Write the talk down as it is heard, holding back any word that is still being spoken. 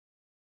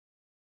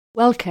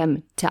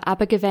Welcome to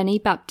Abergavenny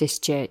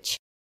Baptist Church.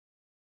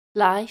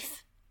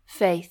 Life,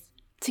 faith,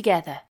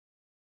 together.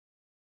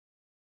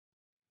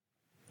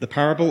 The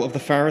parable of the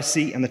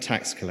Pharisee and the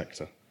tax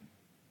collector.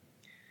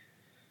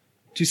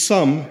 To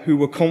some who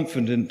were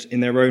confident in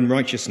their own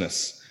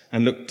righteousness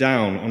and looked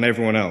down on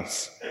everyone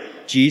else,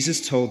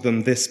 Jesus told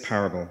them this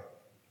parable.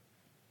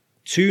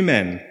 2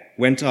 men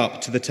went up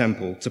to the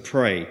temple to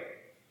pray,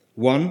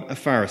 one a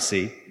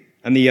Pharisee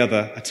and the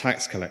other a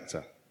tax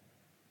collector.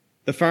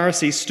 The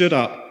Pharisee stood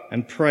up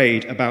and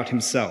prayed about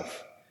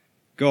himself.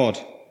 God,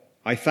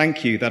 I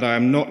thank you that I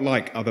am not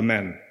like other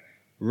men,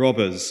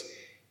 robbers,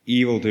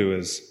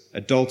 evildoers,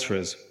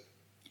 adulterers,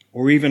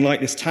 or even like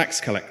this tax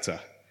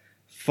collector.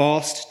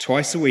 Fast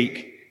twice a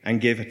week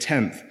and give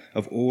 1/10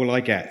 of all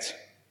I get.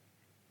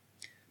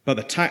 But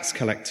the tax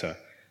collector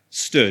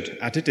stood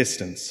at a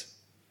distance.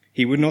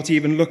 He would not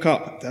even look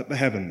up at the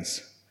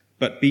heavens,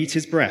 but beat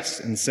his breast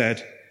and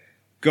said,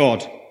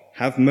 God,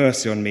 have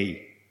mercy on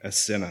me, a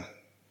sinner.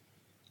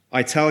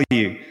 I tell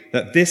you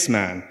that this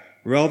man,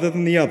 rather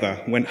than the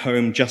other, went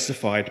home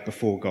justified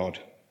before God.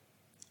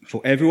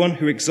 For everyone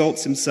who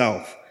exalts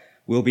himself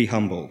will be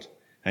humbled,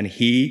 and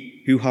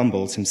he who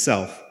humbles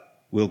himself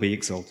will be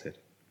exalted.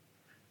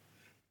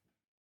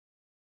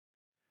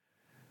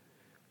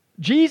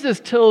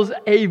 Jesus tells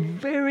a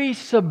very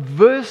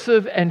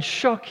subversive and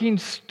shocking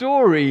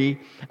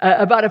story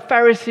about a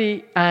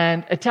Pharisee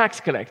and a tax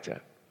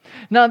collector.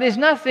 Now, there's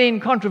nothing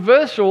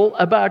controversial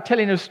about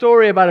telling a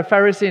story about a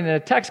Pharisee and a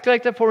tax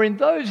collector, for in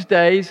those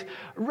days,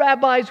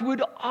 rabbis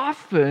would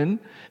often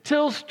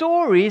tell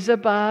stories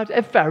about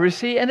a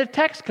Pharisee and a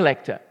tax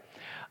collector.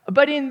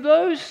 But in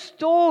those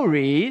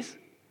stories,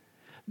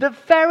 the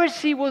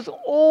Pharisee was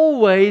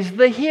always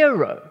the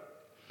hero,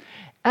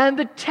 and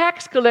the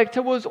tax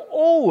collector was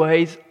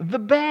always the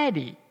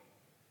baddie.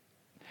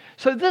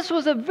 So this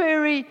was a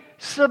very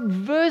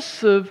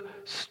subversive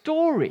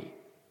story.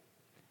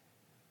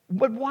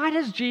 But why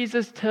does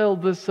Jesus tell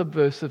this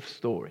subversive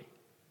story?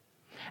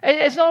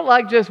 It's not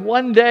like just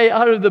one day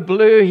out of the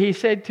blue he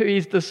said to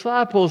his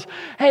disciples,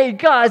 hey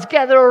guys,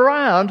 gather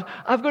around.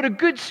 I've got a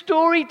good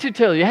story to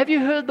tell you. Have you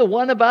heard the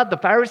one about the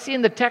Pharisee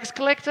and the tax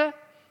collector?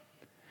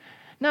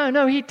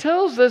 No, he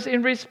tells this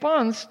in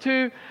response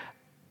to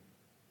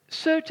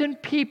certain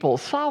people,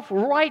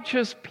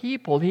 self-righteous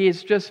people he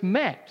has just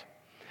met.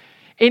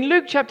 In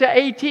Luke chapter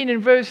 18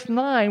 and verse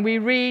 9, we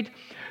read,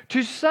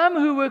 to some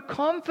who were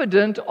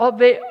confident of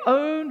their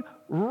own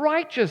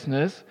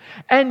righteousness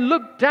and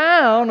looked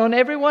down on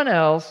everyone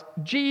else,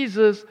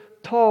 Jesus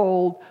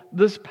told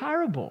this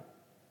parable.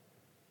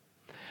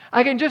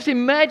 I can just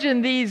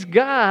imagine these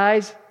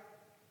guys,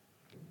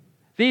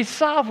 these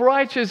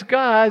self-righteous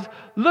guys,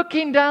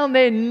 looking down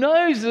their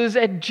noses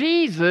at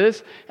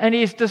Jesus and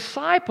his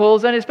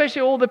disciples, and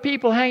especially all the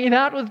people hanging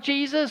out with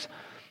Jesus,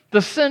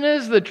 the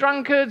sinners, the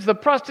drunkards, the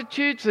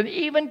prostitutes, and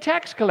even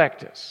tax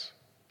collectors.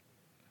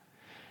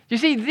 You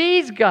see,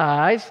 these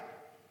guys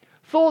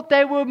thought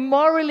they were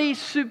morally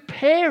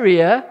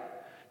superior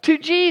to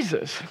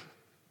Jesus.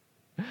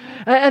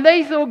 And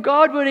they thought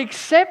God would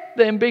accept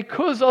them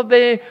because of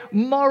their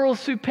moral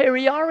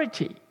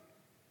superiority.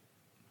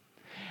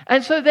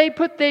 And so they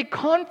put their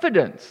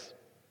confidence,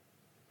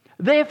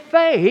 their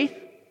faith,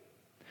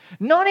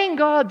 not in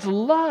God's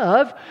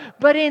love,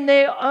 but in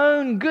their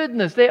own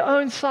goodness, their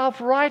own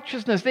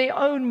self-righteousness, their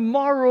own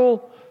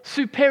moral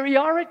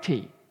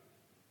superiority.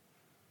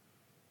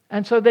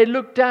 And so they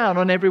looked down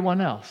on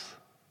everyone else.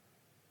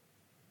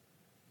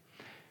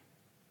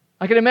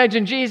 I can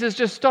imagine Jesus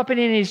just stopping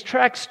in his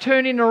tracks,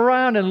 turning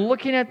around and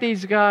looking at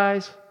these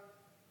guys,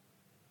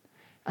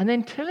 and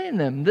then telling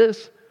them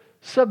this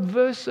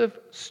subversive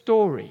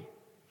story,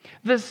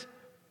 this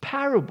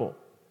parable.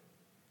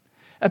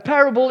 A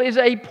parable is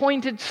a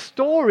pointed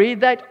story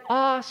that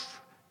asks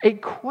a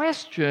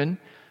question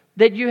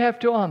that you have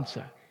to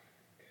answer.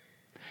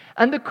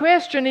 And the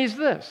question is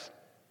this: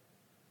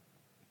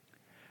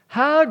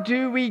 how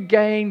do we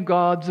gain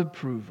God's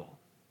approval?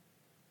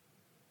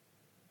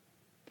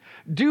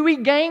 Do we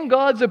gain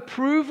God's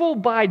approval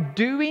by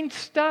doing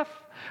stuff,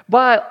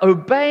 by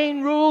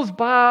obeying rules,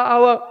 by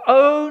our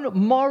own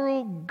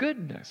moral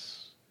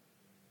goodness?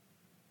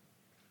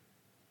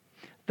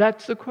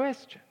 That's the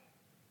question.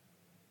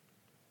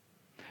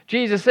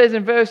 Jesus says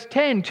in verse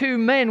 10, 2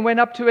 men went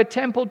up to a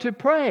temple to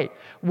pray,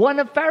 one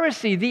a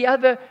Pharisee, the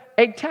other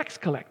a tax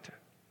collector.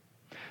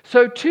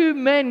 So 2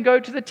 men go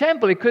to the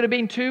temple. It could have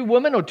been 2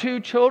 women or 2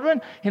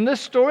 children. In this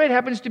story, it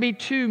happens to be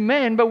 2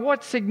 men. But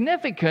what's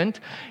significant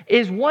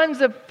is one's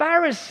a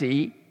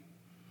Pharisee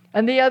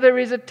and the other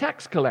is a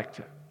tax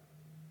collector.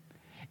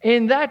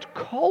 In that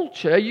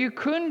culture, you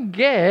couldn't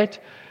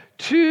get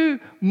 2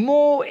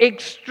 more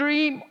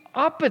extreme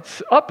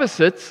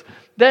opposites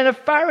than a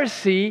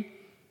Pharisee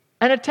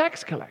and a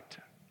tax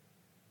collector.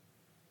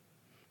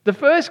 The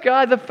first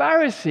guy, the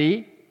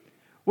Pharisee,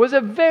 was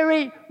a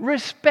very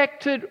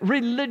respected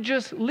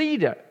religious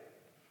leader.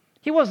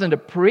 He wasn't a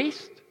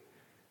priest,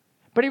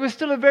 but he was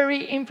still a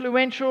very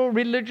influential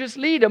religious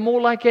leader, more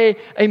like a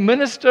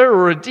minister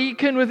or a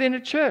deacon within a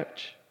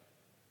church.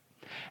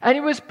 And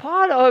he was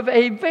part of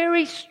a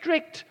very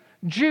strict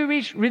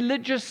Jewish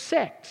religious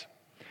sect,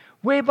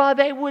 whereby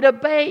they would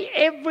obey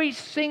every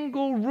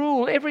single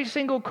rule, every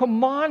single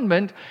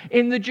commandment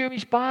in the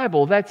Jewish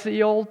Bible. That's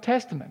the Old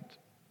Testament.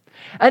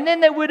 And then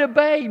they would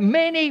obey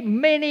many,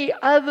 many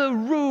other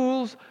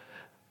rules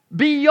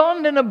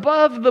beyond and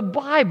above the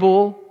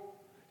Bible,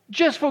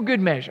 just for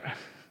good measure.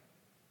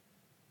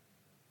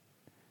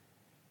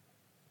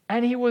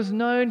 And he was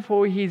known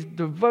for his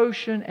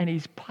devotion and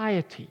his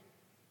piety.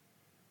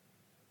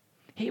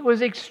 He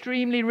was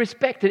extremely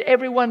respected.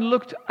 Everyone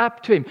looked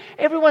up to him.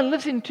 Everyone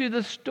listened to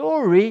the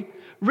story,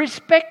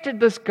 respected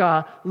this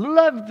guy,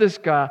 loved this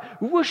guy,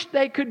 wished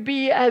they could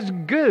be as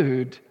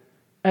good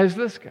as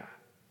this guy.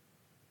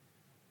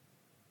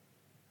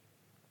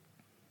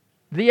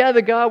 The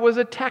other guy was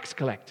a tax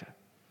collector.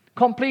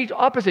 Complete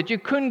opposite. You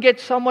couldn't get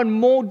someone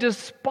more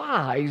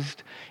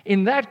despised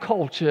in that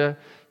culture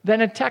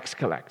than a tax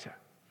collector.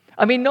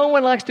 I mean, no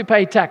one likes to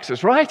pay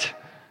taxes, right?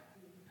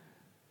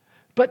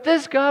 But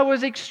this guy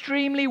was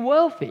extremely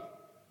wealthy.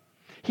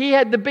 He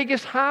had the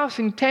biggest house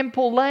in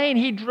Temple Lane.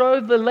 He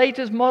drove the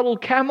latest model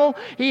camel.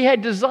 He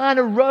had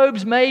designer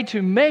robes made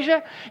to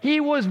measure. He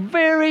was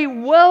very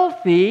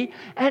wealthy,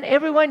 and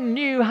everyone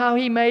knew how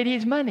he made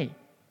his money.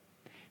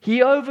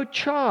 He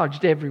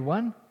overcharged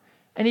everyone,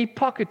 and he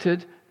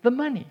pocketed the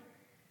money.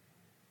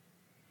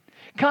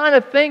 Kind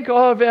of think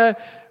of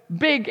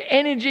big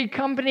energy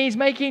companies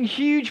making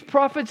huge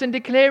profits and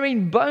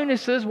declaring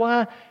bonuses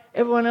while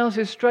everyone else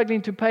is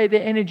struggling to pay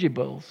their energy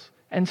bills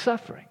and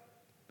suffering.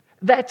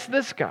 That's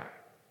this guy.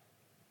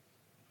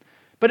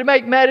 But to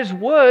make matters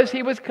worse,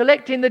 he was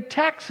collecting the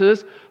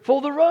taxes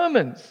for the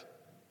Romans.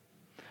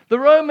 The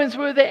Romans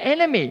were the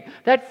enemy,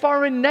 that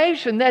foreign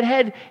nation that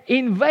had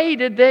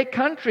invaded their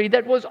country,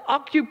 that was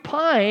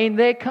occupying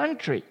their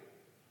country.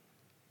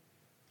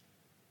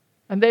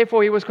 And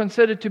therefore he was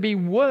considered to be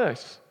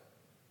worse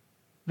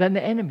than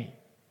the enemy.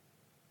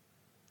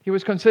 He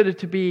was considered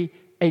to be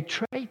a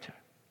traitor.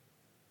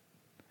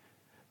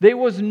 There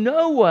was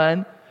no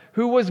one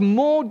who was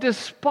more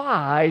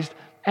despised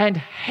and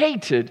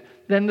hated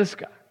than this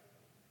guy.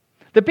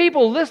 The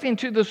people listening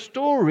to the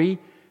story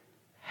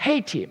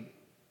hate him.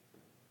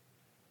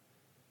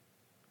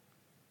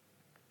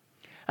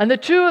 And the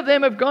two of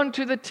them have gone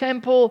to the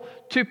temple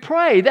to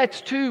pray.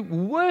 That's to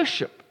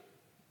worship.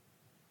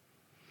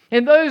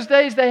 In those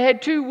days, they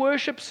had two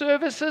worship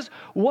services,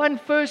 one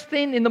first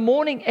thing in the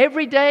morning,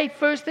 every day,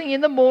 first thing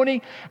in the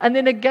morning, and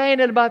then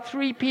again at about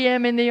 3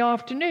 p.m. in the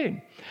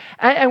afternoon.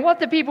 And what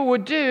the people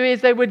would do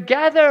is they would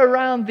gather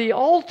around the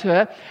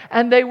altar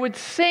and they would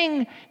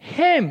sing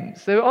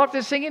hymns. So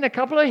after singing a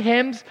couple of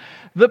hymns,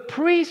 the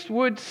priest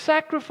would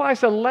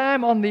sacrifice a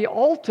lamb on the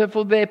altar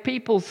for their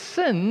people's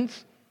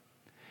sins.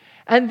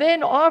 And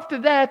then after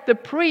that, the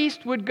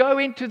priest would go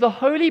into the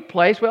holy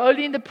place where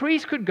only the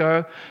priest could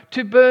go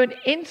to burn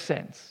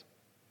incense.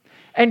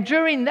 And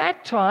during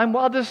that time,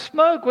 while the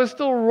smoke was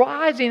still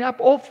rising up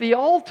off the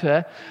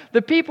altar,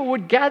 the people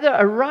would gather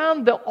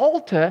around the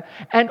altar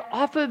and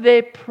offer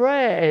their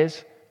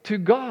prayers to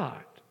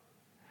God.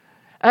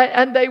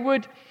 And they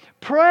would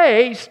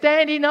pray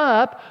standing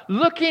up,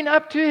 looking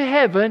up to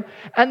heaven,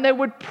 and they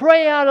would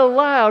pray out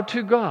aloud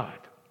to God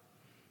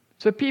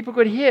so people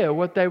could hear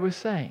what they were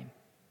saying.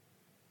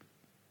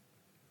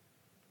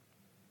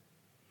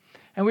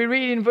 And we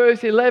read in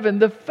verse 11,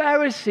 the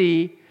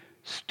Pharisee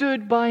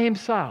stood by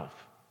himself.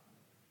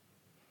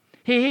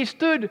 He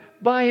stood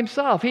by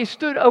himself. He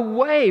stood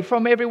away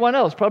from everyone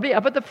else, probably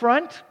up at the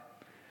front.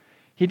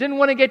 He didn't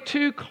want to get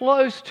too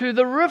close to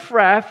the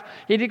riffraff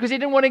because he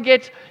didn't want to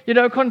get,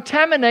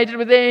 contaminated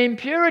with their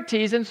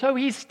impurities. And so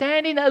he's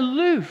standing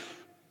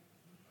aloof.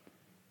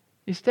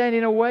 He's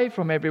standing away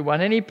from everyone.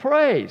 And he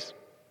prays,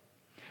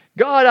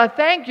 God, I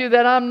thank you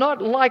that I'm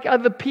not like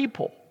other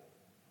people.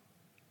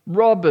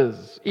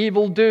 Robbers,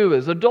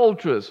 evildoers,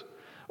 adulterers,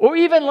 or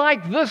even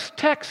like this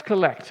tax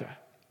collector.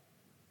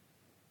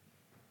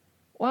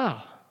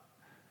 Wow.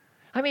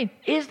 I mean,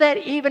 is that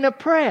even a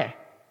prayer?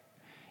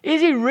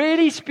 Is he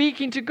really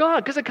speaking to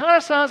God? Because it kind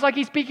of sounds like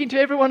he's speaking to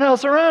everyone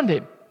else around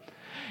him.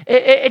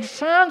 It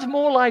sounds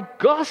more like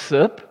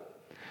gossip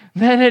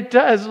than it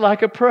does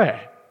like a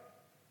prayer.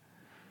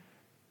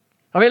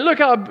 I mean, look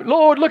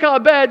how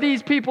bad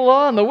these people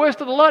are, and the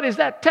worst of the lot is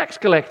that tax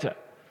collector.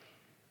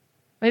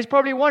 And he's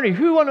probably wondering,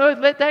 who on earth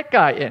let that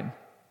guy in?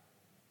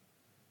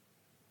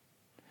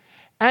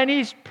 And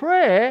his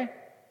prayer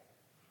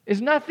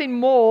is nothing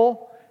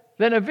more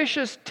than a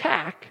vicious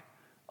tack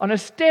on a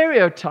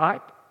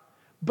stereotype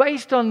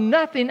based on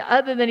nothing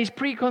other than his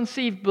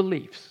preconceived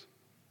beliefs.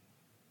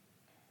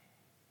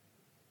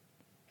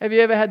 Have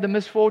you ever had the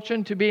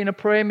misfortune to be in a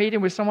prayer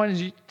meeting where someone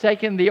has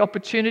taken the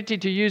opportunity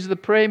to use the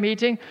prayer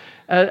meeting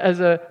as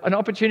an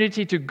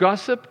opportunity to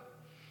gossip?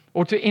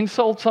 Or to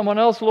insult someone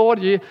else? Lord,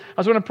 I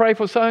was going to pray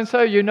for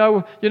so-and-so. You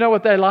know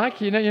what they like.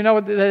 You know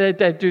what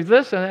they do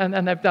this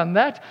and they've done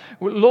that.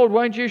 Lord,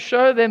 won't you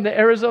show them the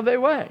errors of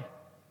their way?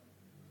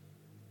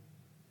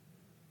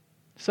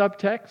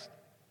 Subtext,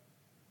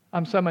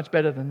 I'm so much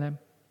better than them.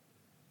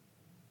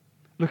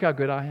 Look how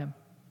good I am.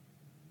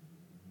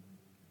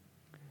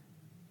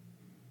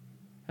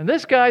 And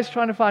this guy is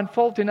trying to find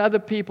fault in other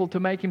people to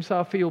make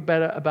himself feel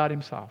better about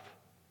himself.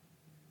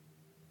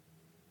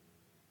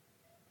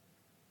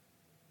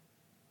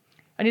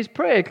 And his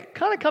prayer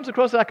kind of comes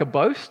across like a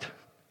boast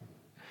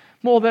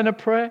more than a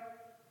prayer.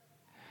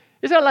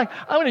 It's not like,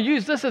 I'm going to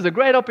use this as a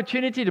great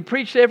opportunity to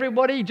preach to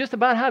everybody just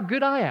about how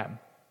good I am.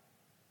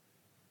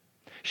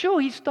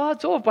 Sure, he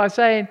starts off by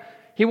saying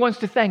he wants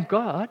to thank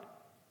God,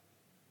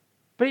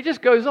 but he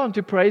just goes on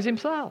to praise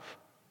himself.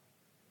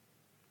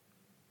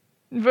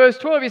 In verse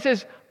 12, he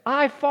says,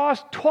 I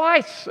fast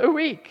twice a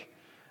week.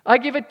 I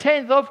give a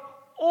tenth of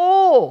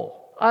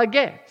all I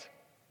get.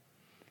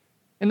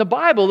 In the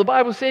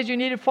Bible says you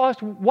need to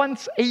fast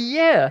once a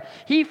year.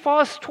 He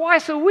fasts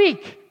twice a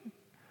week.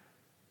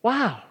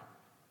 Wow,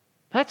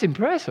 that's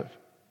impressive.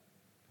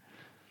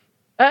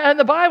 And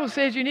the Bible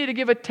says you need to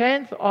give a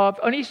tenth of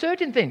only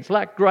certain things,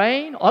 like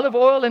grain, olive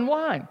oil, and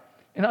wine.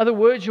 In other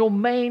words, your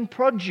main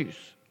produce.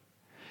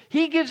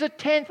 He gives a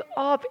tenth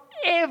of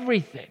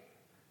everything,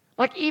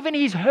 like even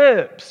his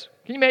herbs.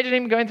 Can you imagine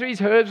him going through his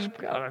herbs?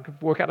 I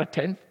could work out a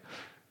tenth.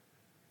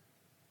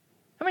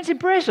 I mean, it's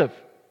impressive.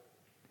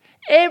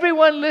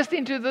 Everyone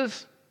listening to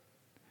this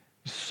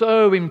is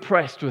so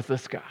impressed with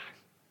this guy.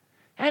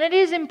 And it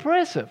is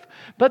impressive.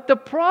 But the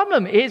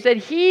problem is that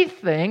he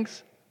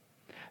thinks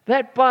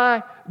that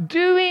by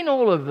doing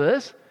all of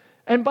this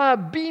and by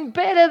being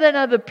better than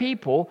other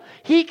people,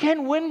 he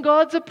can win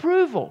God's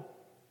approval.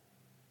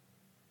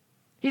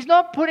 He's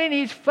not putting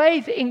his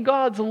faith in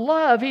God's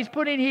love. He's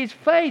putting his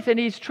faith and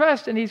his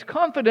trust and his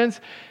confidence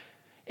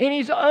in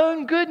his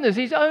own goodness,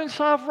 his own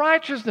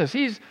self-righteousness,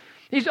 his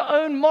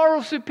own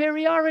moral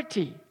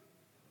superiority,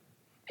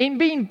 in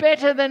being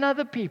better than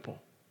other people.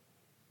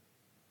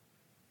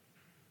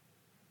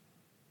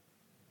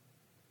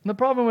 And the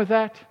problem with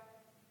that,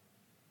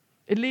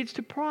 it leads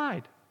to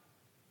pride.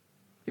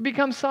 He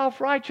becomes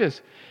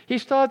self-righteous. He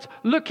starts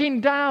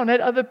looking down at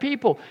other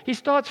people. He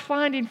starts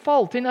finding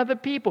fault in other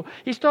people.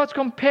 He starts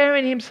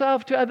comparing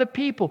himself to other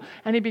people,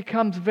 and he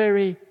becomes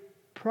very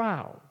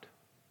proud.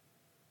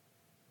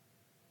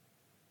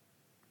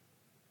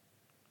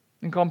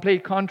 In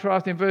complete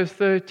contrast, in verse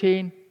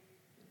 13,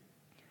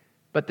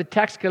 but the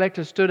tax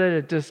collector stood at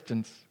a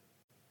distance.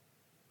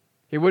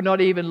 He would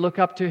not even look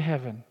up to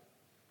heaven,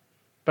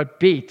 but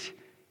beat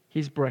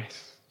his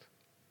breast.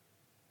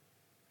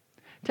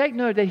 Take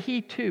note that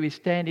he too is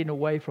standing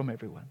away from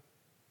everyone.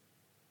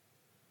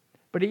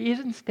 But he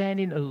isn't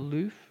standing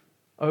aloof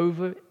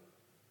over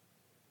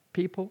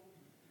people.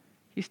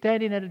 He's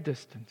standing at a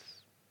distance.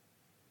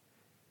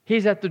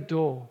 He's at the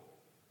door,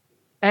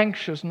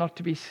 anxious not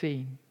to be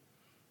seen.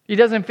 He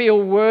doesn't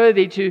feel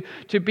worthy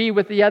to be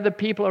with the other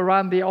people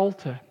around the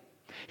altar.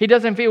 He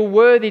doesn't feel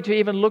worthy to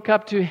even look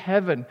up to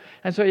heaven.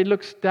 And so he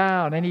looks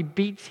down and he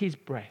beats his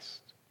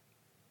breast.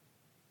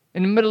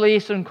 In the Middle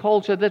Eastern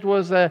culture, that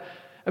was a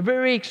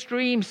very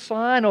extreme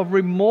sign of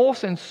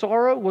remorse and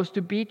sorrow, was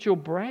to beat your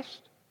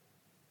breast.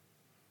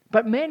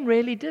 But men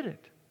rarely did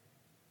it.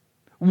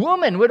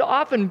 Women would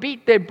often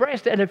beat their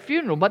breast at a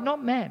funeral, but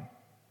not men.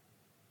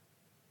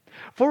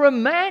 For a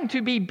man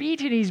to be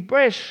beating his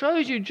breast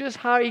shows you just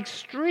how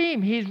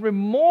extreme his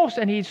remorse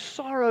and his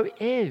sorrow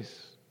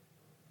is.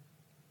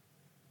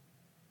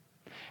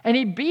 And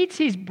he beats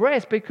his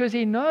breast because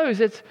he knows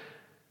it's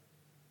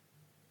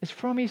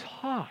from his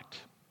heart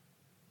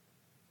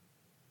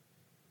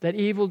that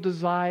evil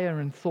desire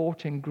and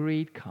thought and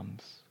greed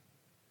comes.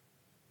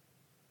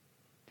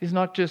 He's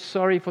not just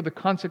sorry for the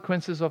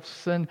consequences of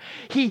sin.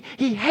 He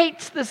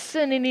hates the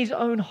sin in his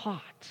own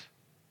heart.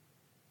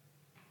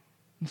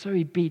 And so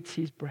he beats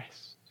his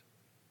breast.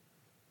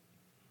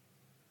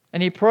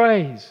 And he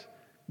prays,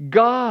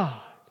 God,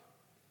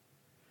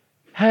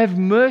 have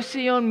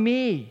mercy on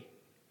me,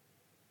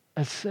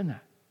 a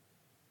sinner.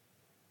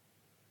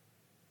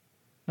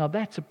 Now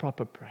that's a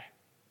proper prayer.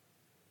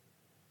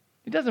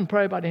 He doesn't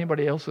pray about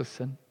anybody else's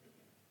sin,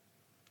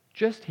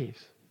 just his.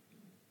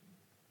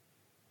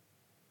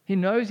 He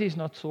knows he's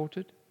not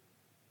sorted.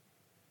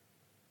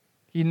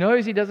 He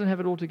knows he doesn't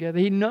have it all together.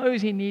 He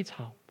knows he needs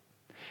help.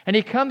 And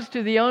he comes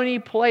to the only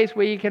place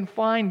where he can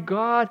find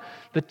God,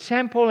 the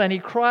temple, and he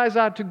cries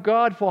out to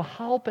God for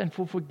help and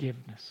for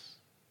forgiveness.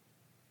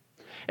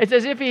 It's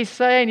as if he's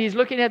saying, he's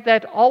looking at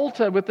that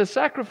altar with the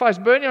sacrifice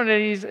burning on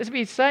it, and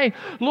he's saying,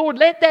 Lord,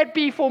 let that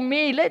be for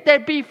me. Let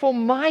that be for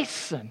my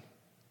sin.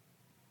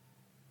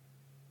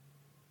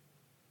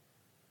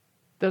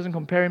 Doesn't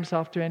compare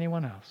himself to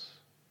anyone else.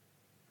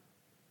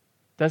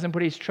 Doesn't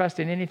put his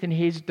trust in anything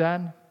he's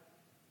done.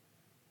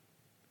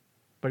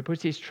 But he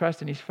puts his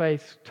trust and his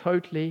faith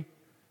totally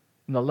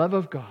in the love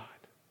of God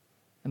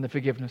and the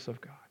forgiveness of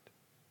God.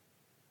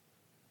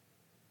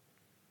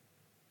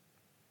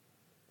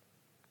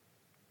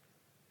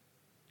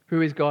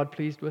 Who is God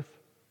pleased with?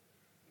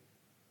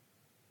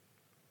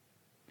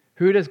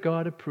 Who does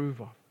God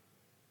approve of?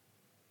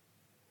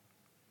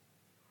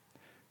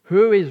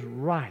 Who is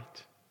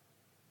right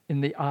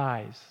in the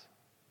eyes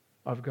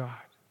of God?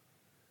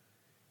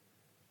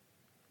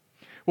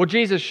 Well,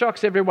 Jesus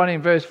shocks everyone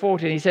in verse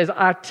 14. He says,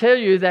 I tell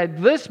you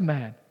that this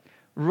man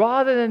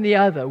rather than the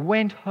other,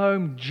 went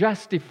home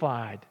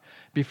justified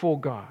before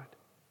God.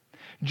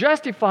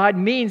 Justified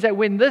means that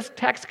when this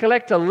tax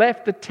collector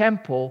left the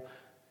temple,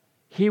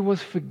 he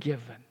was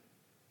forgiven.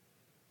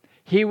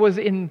 He was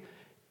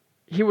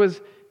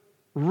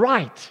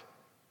right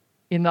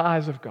in the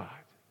eyes of God.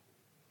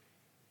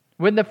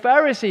 When the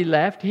Pharisee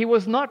left, he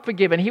was not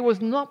forgiven. He was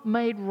not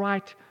made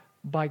right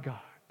by God.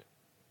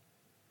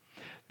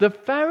 The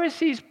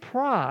Pharisee's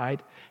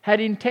pride had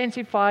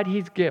intensified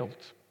his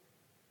guilt.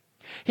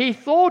 He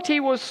thought he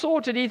was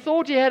sorted. He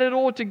thought he had it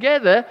all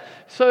together.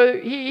 So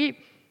he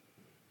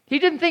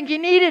didn't think he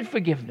needed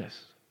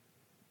forgiveness.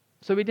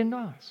 So he didn't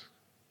ask.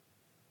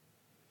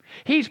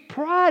 His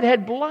pride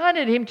had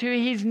blinded him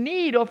to his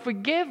need of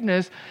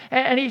forgiveness.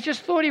 And he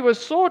just thought he was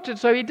sorted.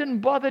 So he didn't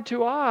bother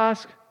to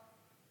ask.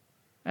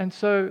 And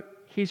so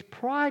his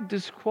pride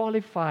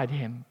disqualified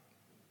him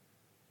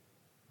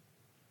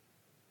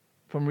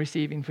from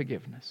receiving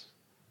forgiveness.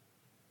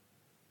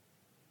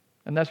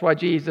 And that's why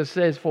Jesus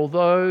says, for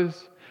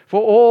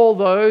all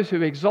those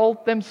who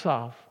exalt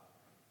themselves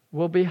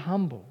will be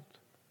humbled.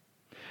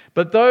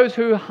 But those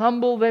who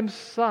humble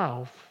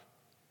themselves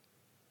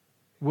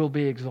will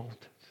be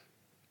exalted.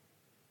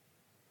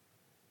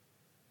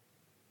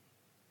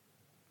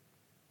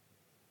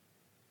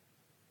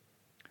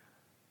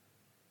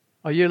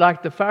 Are you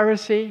like the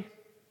Pharisee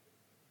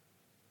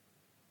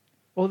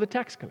or the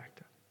tax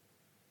collector?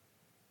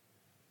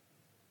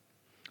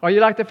 Are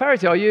you like the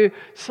Pharisee? Are you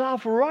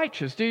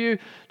self-righteous? Do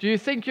you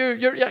think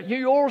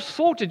you're all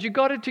sorted? You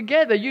got it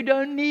together. You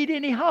don't need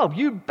any help.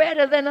 You're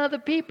better than other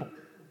people.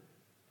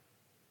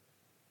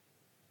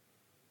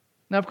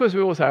 Now, of course,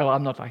 we all say, "Oh,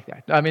 I'm not like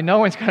that." I mean, no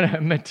one's going to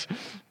admit.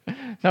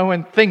 No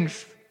one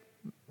thinks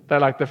they're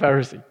like the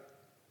Pharisee.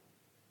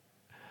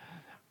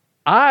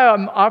 I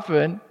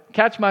often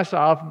catch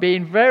myself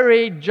being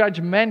very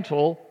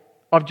judgmental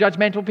of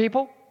judgmental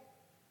people.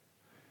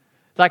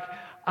 Like,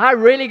 I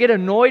really get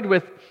annoyed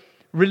with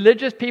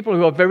religious people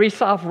who are very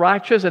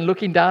self-righteous and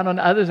looking down on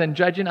others and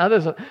judging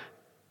others. But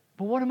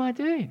what am I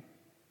doing?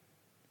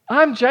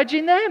 I'm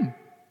judging them.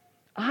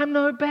 I'm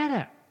no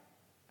better.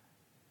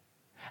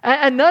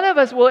 And none of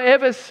us will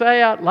ever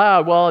say out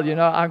loud, well,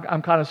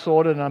 I'm kind of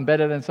sorted and I'm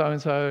better than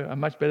so-and-so. I'm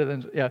much better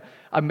than,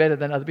 I'm better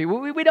than other people.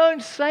 We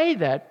don't say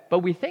that, but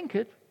we think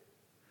it.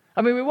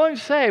 I mean, we won't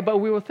say it, but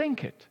we will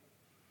think it.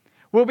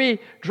 We'll be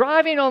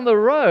driving on the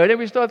road and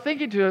we start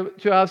thinking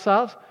to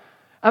ourselves,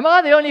 am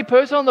I the only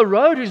person on the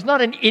road who's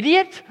not an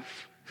idiot?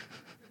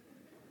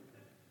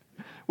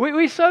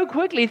 we so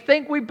quickly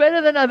think we're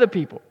better than other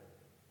people.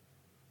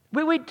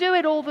 We do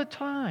it all the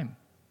time.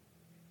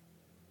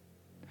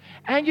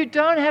 And you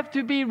don't have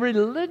to be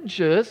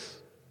religious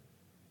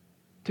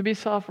to be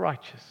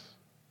self-righteous.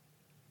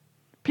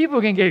 People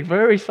can get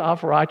very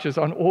self-righteous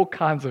on all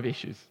kinds of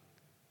issues.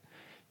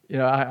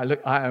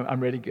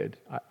 I'm really good.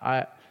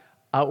 I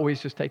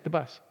always just take the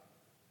bus.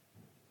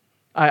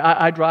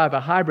 I drive a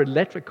hybrid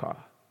electric car.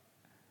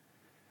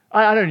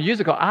 I don't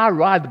use a car. I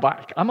ride the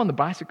bike. I'm on the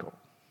bicycle.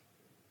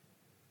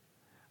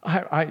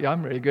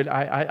 I'm really good.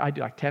 I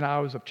do like 10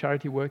 hours of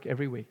charity work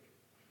every week.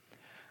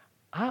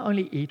 I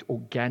only eat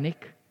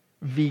organic,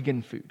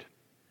 vegan food.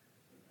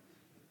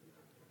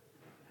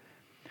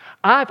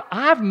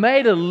 I've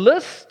made a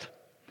list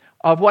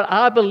of what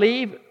I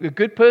believe a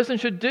good person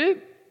should do,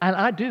 and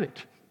I do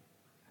it.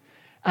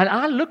 And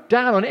I look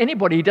down on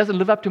anybody who doesn't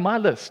live up to my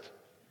list.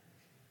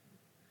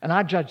 And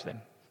I judge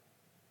them.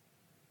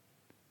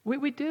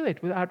 We do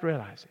it without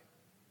realizing.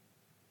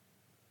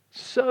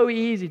 So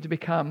easy to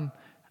become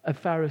a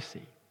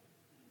Pharisee.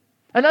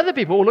 And other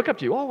people will look up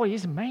to you. Oh, well,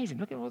 he's amazing.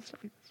 Look at all the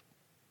stuff he does.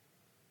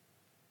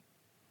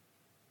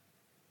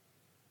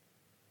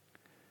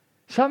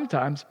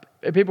 Sometimes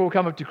people will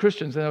come up to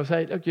Christians and they'll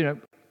say, look,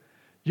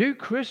 you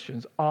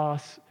Christians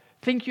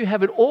think you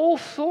have it all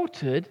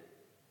sorted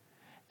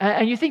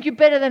and you think you're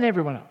better than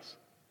everyone else.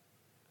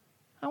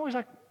 I was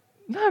like,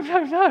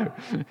 no.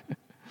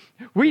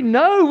 We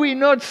know we're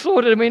not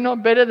sorted and we're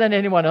not better than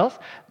anyone else.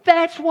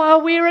 That's why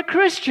we're a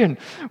Christian.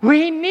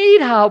 We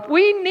need help.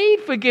 We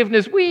need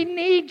forgiveness. We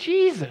need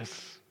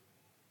Jesus.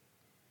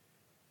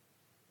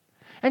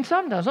 And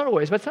sometimes, not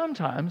always, but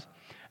sometimes,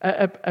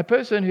 a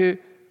person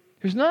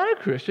who's not a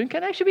Christian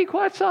can actually be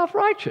quite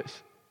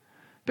self-righteous.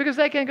 Because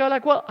they can go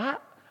like, well,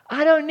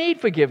 I don't need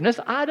forgiveness.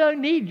 I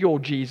don't need your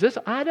Jesus.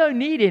 I don't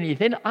need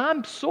anything.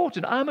 I'm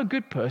sorted. I'm a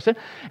good person.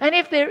 And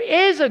if there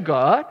is a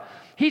God,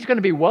 He's going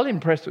to be well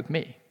impressed with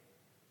me.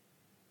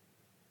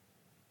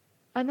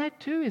 And that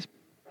too is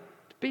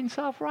being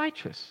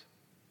self-righteous.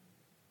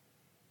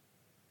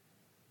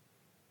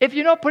 If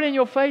you're not putting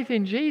your faith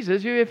in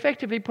Jesus, you're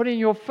effectively putting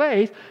your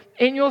faith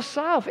in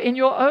yourself, in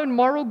your own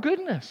moral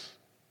goodness.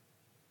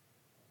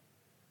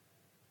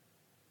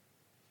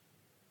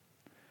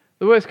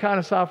 The worst kind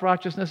of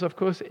self-righteousness, of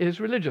course, is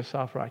religious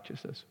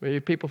self-righteousness,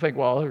 where people think,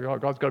 well,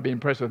 God's got to be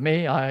impressed with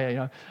me.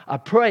 I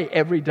pray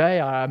every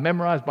day. I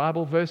memorize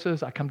Bible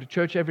verses. I come to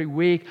church every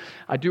week.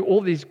 I do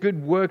all these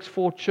good works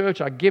for church.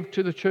 I give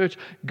to the church.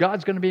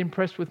 God's going to be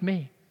impressed with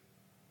me.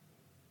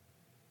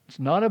 It's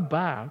not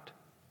about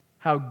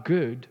how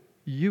good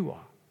you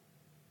are.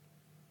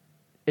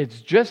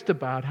 It's just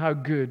about how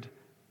good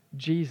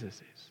Jesus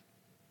is.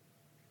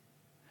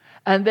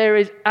 And there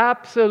is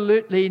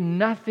absolutely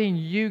nothing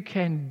you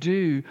can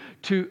do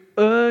to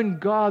earn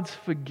God's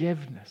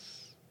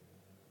forgiveness.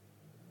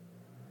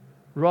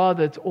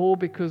 Rather, it's all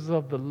because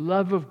of the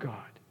love of God,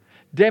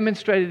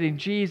 demonstrated in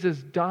Jesus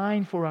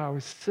dying for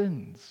our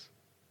sins,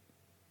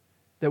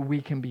 that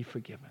we can be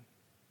forgiven.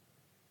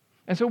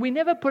 And so we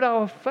never put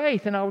our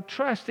faith and our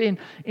trust in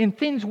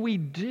things we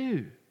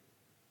do,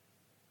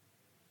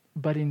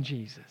 but in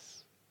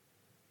Jesus.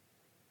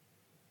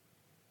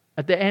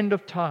 At the end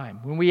of time,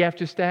 when we have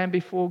to stand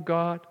before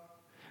God,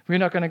 we're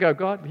not going to go,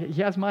 God,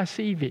 here's my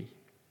CV.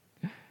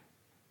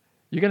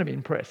 You're going to be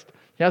impressed.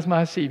 Here's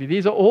my CV.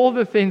 These are all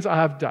the things I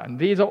have done.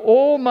 These are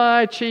all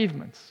my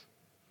achievements.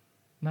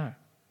 No.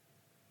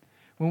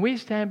 When we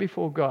stand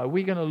before God,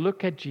 we're going to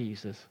look at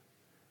Jesus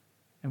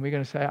and we're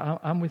going to say,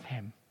 I'm with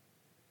Him.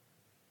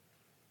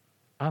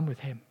 I'm with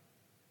Him.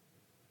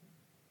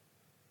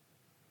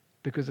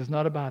 Because it's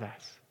not about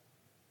us.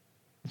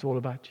 It's all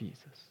about Jesus.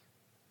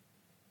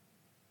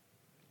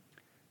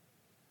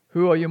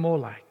 Who are you more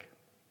like?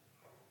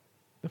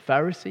 The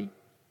Pharisee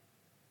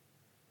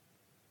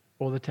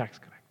or the tax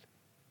collector?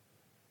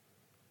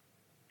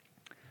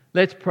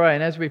 Let's pray,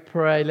 and as we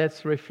pray,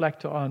 let's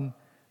reflect on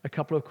a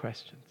couple of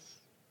questions.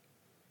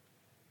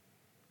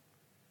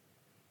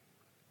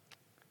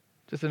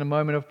 Just in a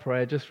moment of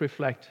prayer, just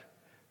reflect.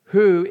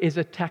 Who is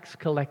a tax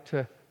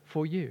collector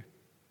for you?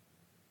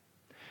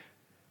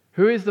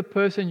 Who is the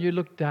person you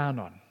look down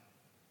on?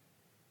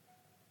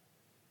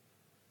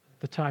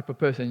 The type of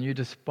person you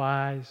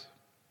despise,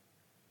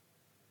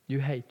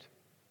 you hate.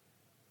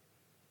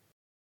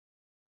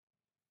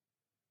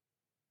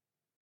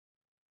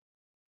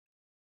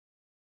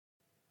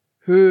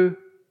 Who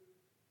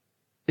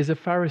is a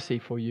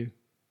Pharisee for you?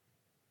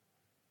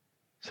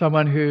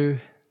 Someone who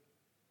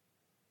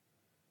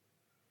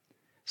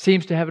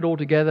seems to have it all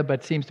together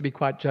but seems to be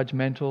quite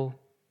judgmental,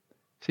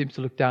 seems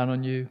to look down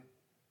on you.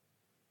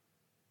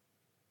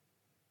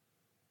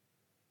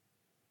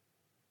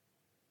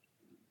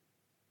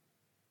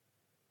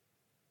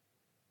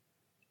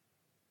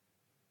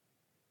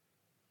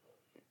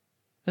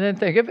 And then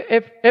think,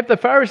 if the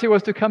Pharisee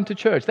was to come to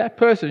church, that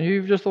person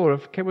you've just thought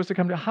of was to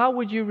come to, how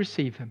would you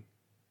receive him?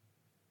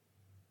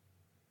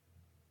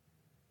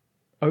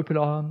 Open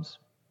arms,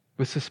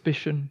 with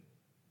suspicion,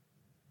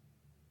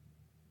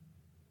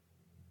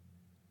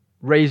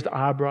 raised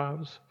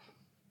eyebrows.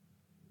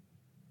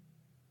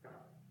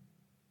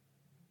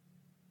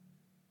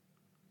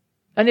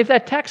 And if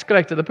that tax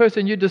collector, the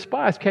person you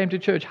despise, came to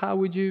church, how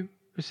would you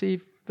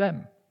receive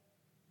them?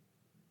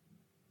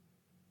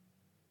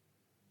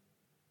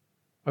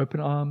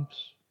 Open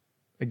arms.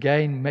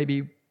 Again,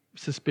 maybe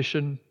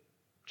suspicion,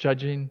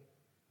 judging.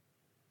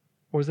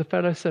 Or as a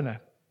fellow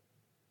sinner.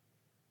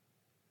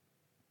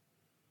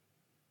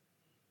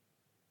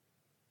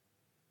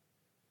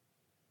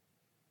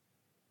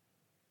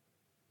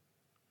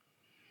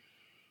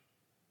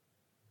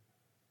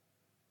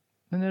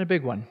 And then a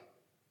big one.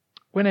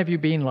 When have you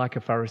been like a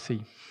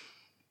Pharisee?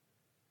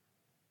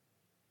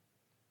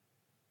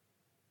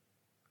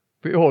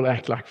 We all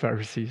act like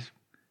Pharisees.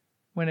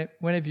 When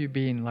have you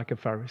been like a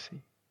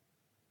Pharisee?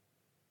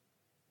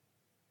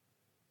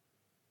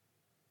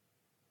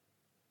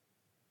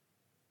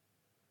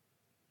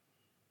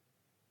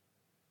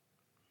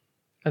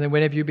 And then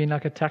when have you been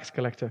like a tax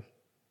collector?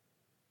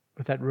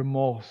 With that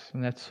remorse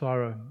and that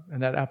sorrow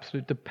and that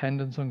absolute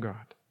dependence on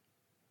God.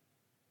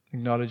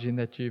 Acknowledging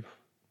that you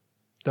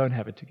don't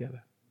have it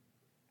together.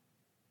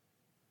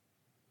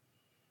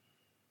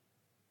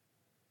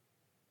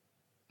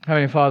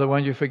 Heavenly Father,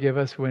 won't you forgive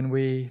us when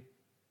we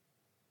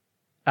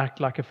act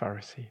like a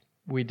Pharisee?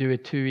 We do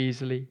it too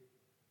easily.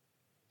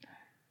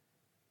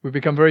 We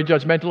become very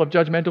judgmental of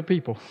judgmental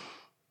people.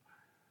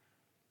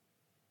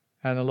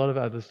 And a lot of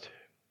others too.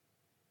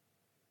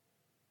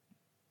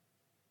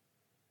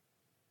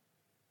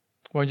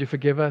 Won't you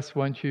forgive us?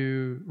 Won't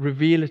you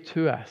reveal it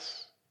to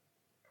us?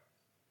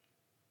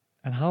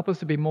 And help us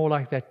to be more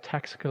like that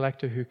tax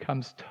collector who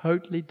comes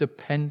totally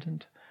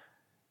dependent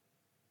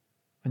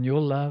on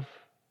your love,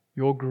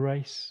 your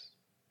grace,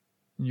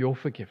 and your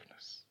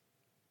forgiveness.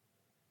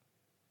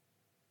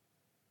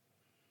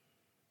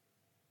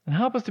 And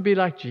help us to be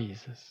like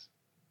Jesus,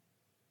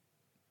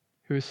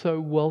 who is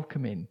so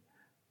welcoming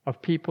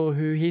of people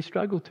who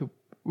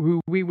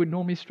we would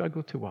normally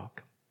struggle to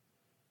welcome,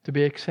 to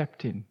be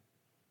accepting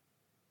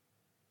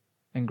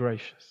and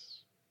gracious.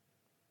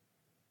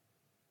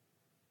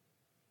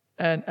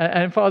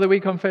 And Father, we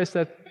confess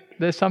that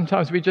there's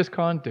sometimes we just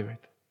can't do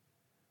it.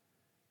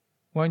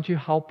 Won't you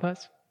help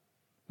us?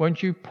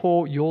 Won't you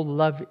pour your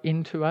love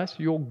into us,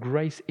 your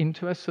grace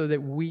into us, so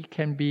that we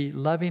can be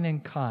loving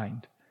and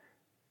kind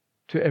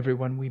to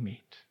everyone we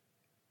meet?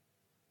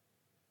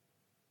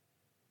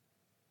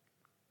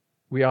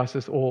 We ask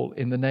this all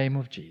in the name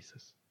of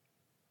Jesus.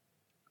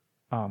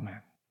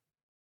 Amen.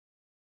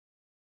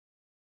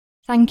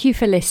 Thank you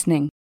for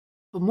listening.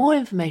 For more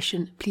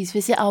information, please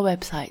visit our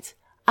website,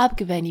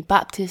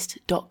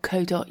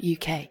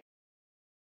 abergavenybaptist.co.uk.